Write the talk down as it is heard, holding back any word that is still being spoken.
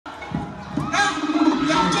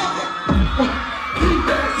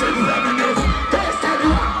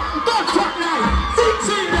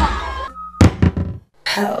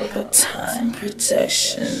Pelpa time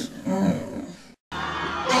protection.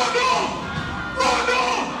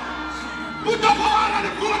 Put the ball on the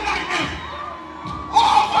floor like that.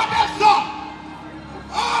 Oh, Vanessa!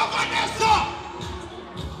 Oh, Vanessa!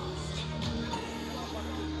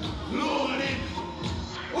 Lord,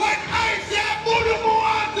 when I say put the ball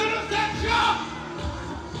on to the section.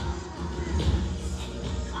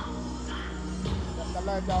 The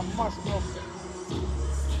light down much more.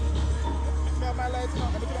 My lights on.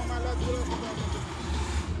 Let me turn my lights on.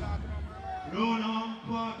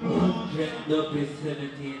 Get up is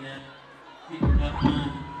 17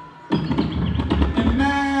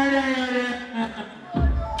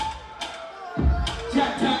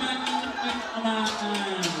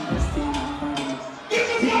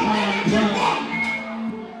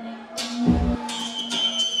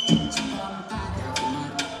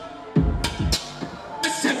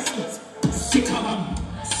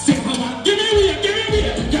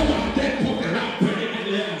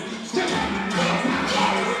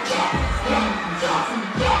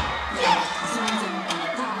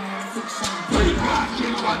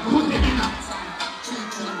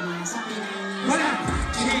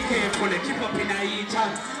 Keep up in a each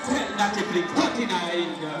hand, tell not to flick, 39.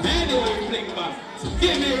 Anyway, flick back.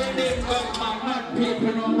 Give me a name, man, mad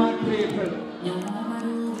people, no mad people.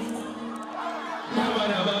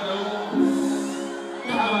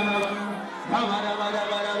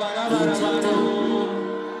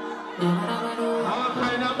 How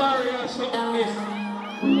kind of barrier something is?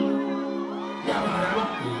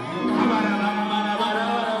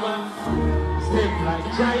 Step like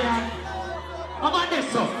giant. I'm on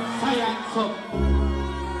this up. Science up.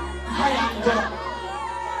 Science up.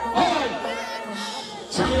 Oh!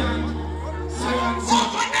 Science. Science up.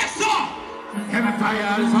 I'm on this up.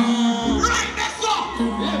 Chemicals up. Right this up.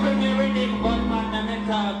 Every day we need one man and me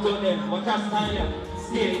talk to them. But that's style.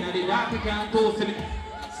 Stay in the dark, you can't do silly.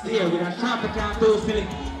 Stay with a sharp, you can't do silly.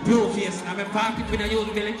 Blue face, and I'm pocket with a use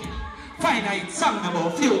billy. Find out song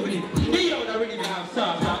about few minutes. He already have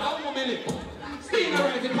stars. I'm a minute. Stay in the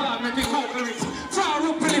right department, we call for it. Far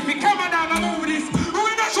up, prolific, come on down and move this.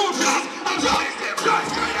 We're in a short class. I'm sorry, step right.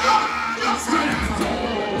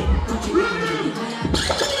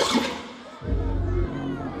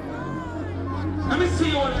 Let me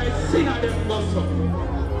see what I see at them muscle.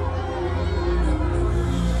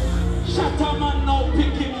 Shut up man now,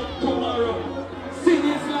 pick him up tomorrow. Sing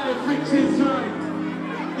his life, which is right.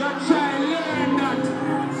 Your child learn that.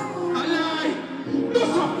 A lie. No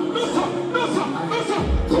sir, no sir, no sir, no sir.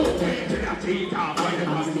 Go to the theater, why the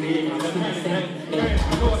man sleep on the head.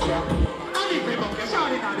 No sir. And if you buck your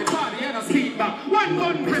shouting at the party, you don't speak back. One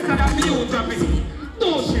gun press and that you drop it. No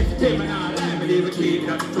shift him and all, I believe it keep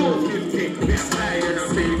that. Go give him, be a fly, you don't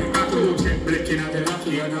speak. A two chip blinking at the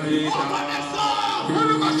lucky, you know you don't. When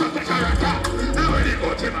you go shut the character, now when you go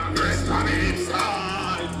to my breast, I'm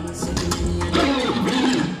inside.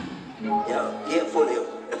 Yo, yeah, fully.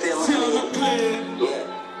 Silver clear.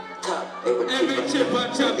 Yeah, top. Every chip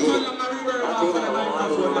and chop, full of my river off of the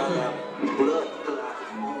microphone. Blood.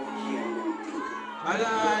 I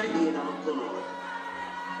lie.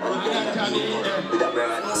 I got Johnny in there.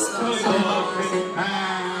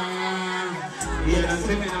 Yeah, I'm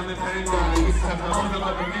singing on the friend. It's a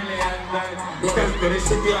million. Because the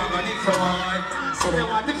shit you have on it so hard. So they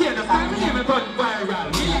want to hear the family and gone viral.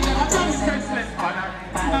 Me and them are done senseless honor.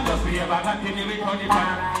 I must be about that thing with honey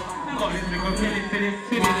pan. I'm going to go kill it to this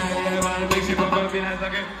city. I'll make sure I'm going to be nice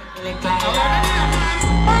again.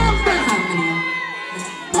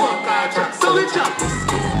 So we chop.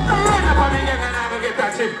 I run up on the young and I'm going to get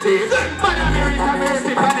that chip teeth. But I'm here in the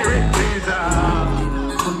mercy for the ring teaser.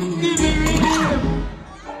 Give me rhythm.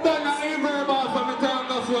 Don't know any verbal for me tongue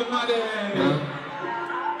goes with my day.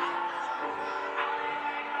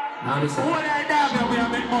 What I done, we are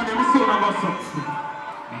make money, we soon go some.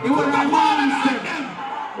 It was a mindset.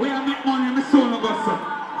 We are make money, we soon go some.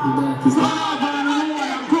 Love and war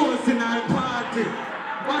and close in our party.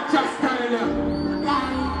 Watch your style.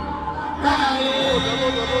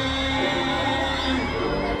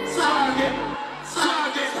 Swag it.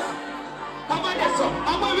 How about this one?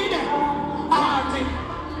 How about we there? Party.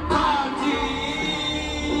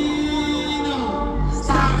 No.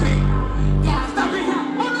 Stop it. Stop it.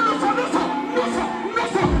 Oh, no,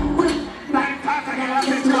 like that again, I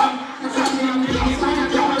said to him.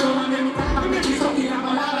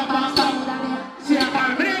 She had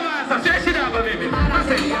a brave answer. She don't believe it. I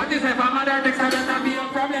said, this is my mother. Next time, that'll be a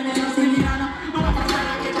problem. You know, see me, I know.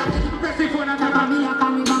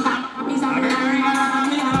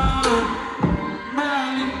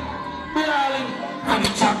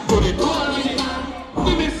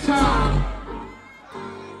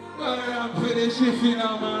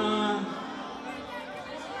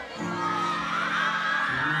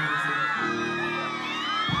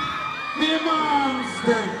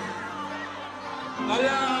 monster.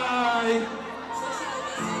 Alive.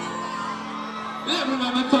 Let me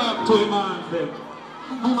mama talk to him, man.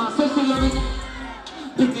 Mama says she love it.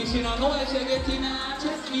 Pity she don't know where she get in her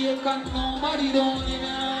chest. Me can nobody don't in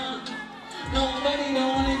her. Nobody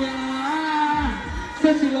don't in her.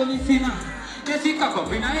 Says she love it sinner. Yes, she cock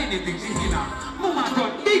up in her anything she in her. Mama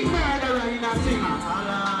got big murderer in her singer.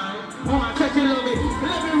 Mama says she love it.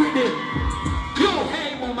 Let me read it. Yo,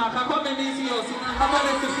 hey mama, come and see you. I'm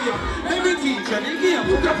going to see you. Every teacher, they give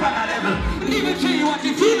you put up on a level. Even show you what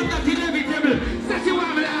you feel that in every table. Says you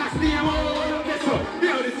want me to ask me, oh, guess so. You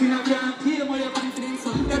know, the sinner can't tell me your confidence.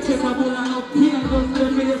 That check my bull and up here and goes to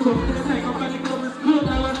the so. It's like I'm going to go and screw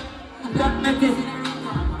that make it.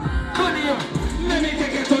 Funny, let me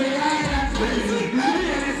take it to the island.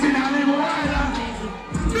 Yeah, the sinner live island.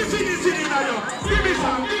 Listen, the sinner now. Give me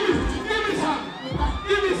some, give me some,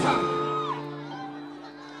 give me some.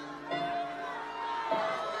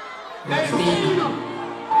 Let's see you.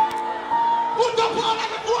 Put the ball on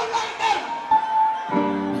the board like that.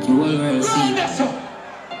 You already see. Run this up.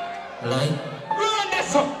 Like? Run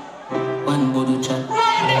this up. One body chat.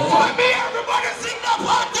 Run this up. Me, everybody sing the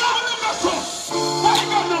part down in the song. What you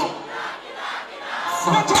gonna do?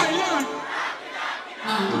 What you learn?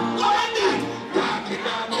 Go on then. Darky,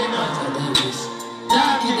 darky, no.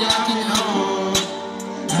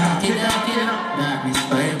 Darky, darky, no. Darkness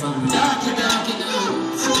forever. Darky, darky, no.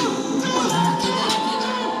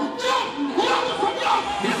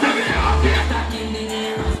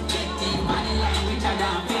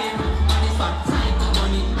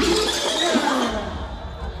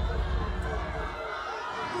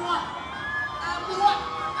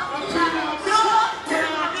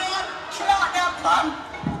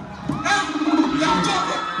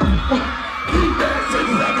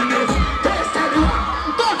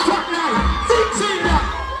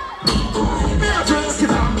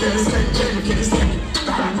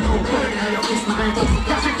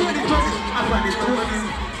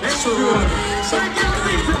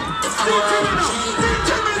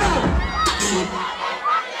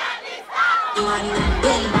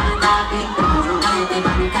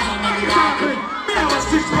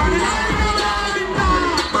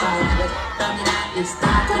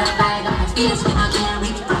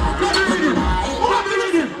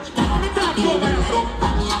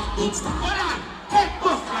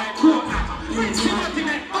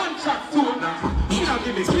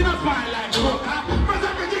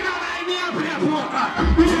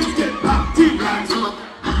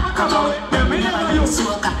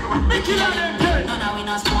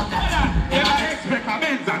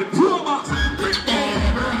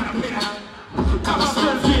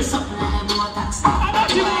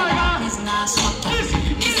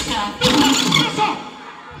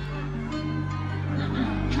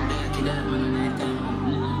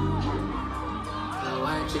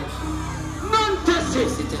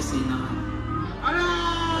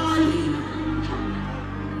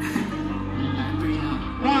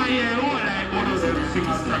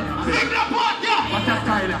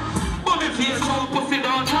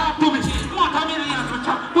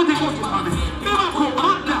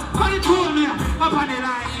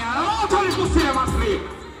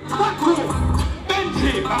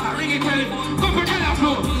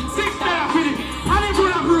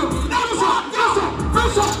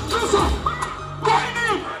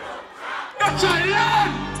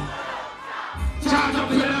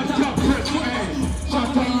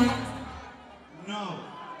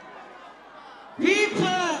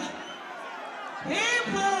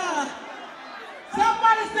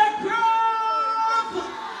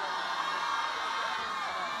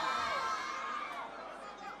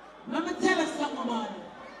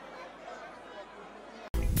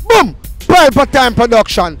 Pelpa Time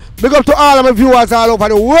production. Big up to all of my viewers all over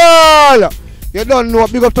the world. You don't know.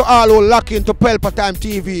 Big up to all who lock into Pelpa Time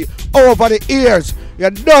TV over the years. You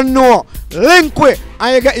don't know. Link with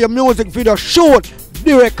and you get your music video shoot,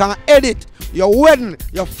 direct and edit. Your wedding,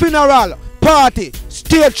 your funeral, party,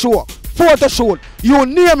 stage show, photo shoot, you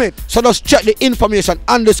name it. So just check the information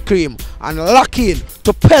on the screen and lock in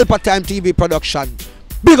to Pelpa Time TV production.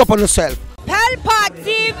 Big up on yourself. Pelpa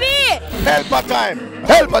TV! Pelpa Time.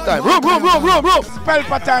 Pelpa Time. Room.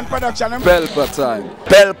 Pelpa Time production. Pelpa Time.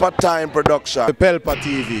 Pelpa Time production. Pelpa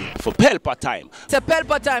TV. For Pelpa Time. It's a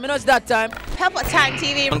Pelpa Time, you know it's that time. Pelpa Time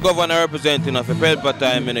TV. I'm governor representing of Pelpa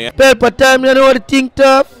Time, you know. Pelpa Time, you know what the thing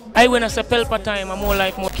tough? I when I say Pelpa Time, I'm more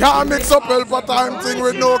like more. Can't mix up Pelpa Time thing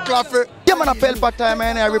with no KRAFF. Yeah, man, a Pelpa time,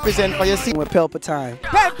 and I represent for your scene. With Pelpa time.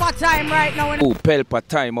 Pelpa time right now. Oh, Pelpa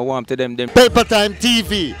time. I want to them. Pelpa Time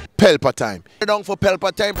TV. Pelpa Time. Down for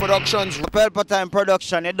Pelpa Time Productions. Pelpa time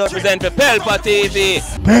production. It does Present for Pelpa TV.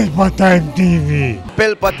 Pelpa Time TV.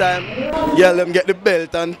 Pelpa time. Yeah, let them get the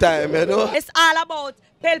belt on time, you know. It's all about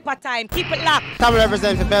Pelpa time. Keep it locked. Come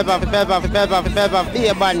represent for Pelpa, be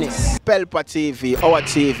a badness. Pelpa TV, our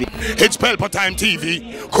TV. It's Pelpa Time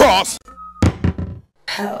TV. Cross.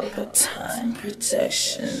 Pelpa time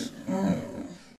protection.